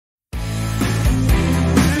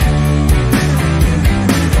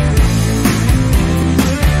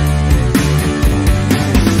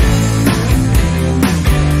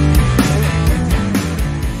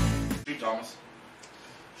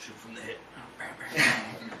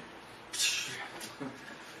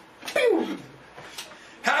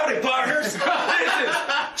Howdy, partners. This is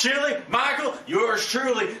Chili, Michael, yours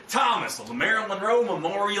truly, Thomas of the Marilyn Monroe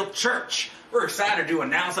Memorial Church. We're excited to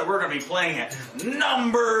announce that we're going to be playing at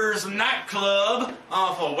Numbers Nightclub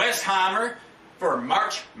off of Westheimer for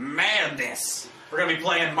March Madness. We're going to be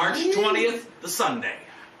playing March 20th, the Sunday.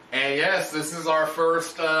 And yes, this is our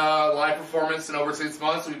first live performance in over 6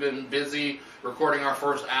 months. We've been busy recording our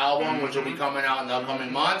first album, which will be coming out in the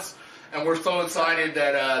upcoming months. And we're so excited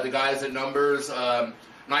that the guys at Numbers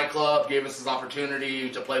Nightclub gave us this opportunity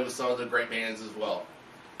to play with some of the great bands as well.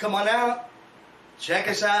 Come on out. Check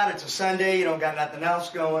us out. It's a Sunday. You don't got nothing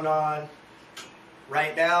else going on.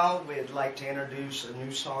 Right now, we'd like to introduce a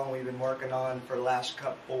new song we've been working on for the last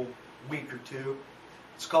week or two.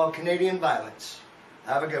 It's called Canadian Violence.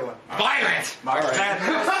 Have a good one. Violent! March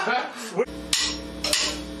Madness.